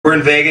We're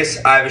in Vegas.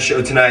 I have a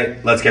show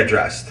tonight. Let's get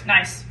dressed.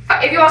 Nice.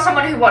 If you are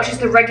someone who watches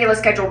the regular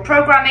scheduled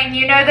programming,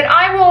 you know that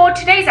I wore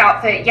today's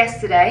outfit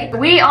yesterday.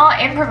 We are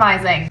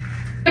improvising.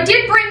 I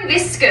did bring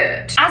this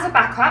skirt as a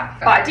backup,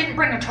 but I didn't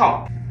bring a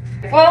top.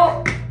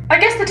 Well,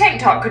 I guess the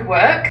tank top could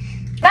work.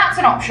 That's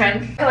an option.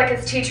 I feel like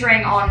it's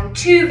teetering on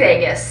to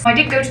Vegas. I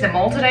did go to the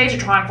mall today to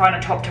try and find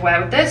a top to wear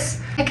with this.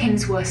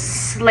 Pickings were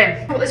slim.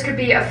 I thought this could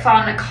be a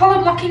fun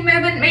color blocking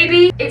moment,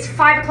 maybe. It's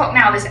 5 o'clock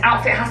now. This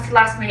outfit has to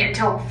last me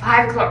until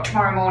 5 o'clock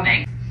tomorrow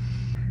morning.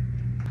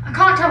 I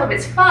can't tell if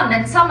it's fun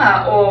and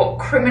summer or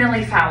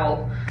criminally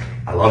foul.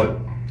 I love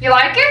it. You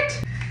like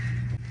it?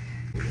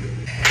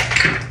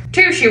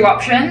 2 shoe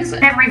options.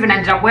 Never even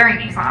ended up wearing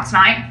these last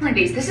night. Like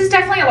these. This is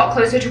definitely a lot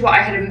closer to what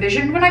I had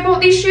envisioned when I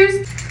bought these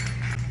shoes.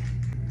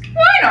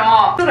 Why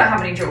not? I still don't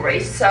have any jewelry,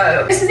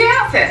 so this is the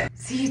outfit.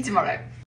 See you tomorrow.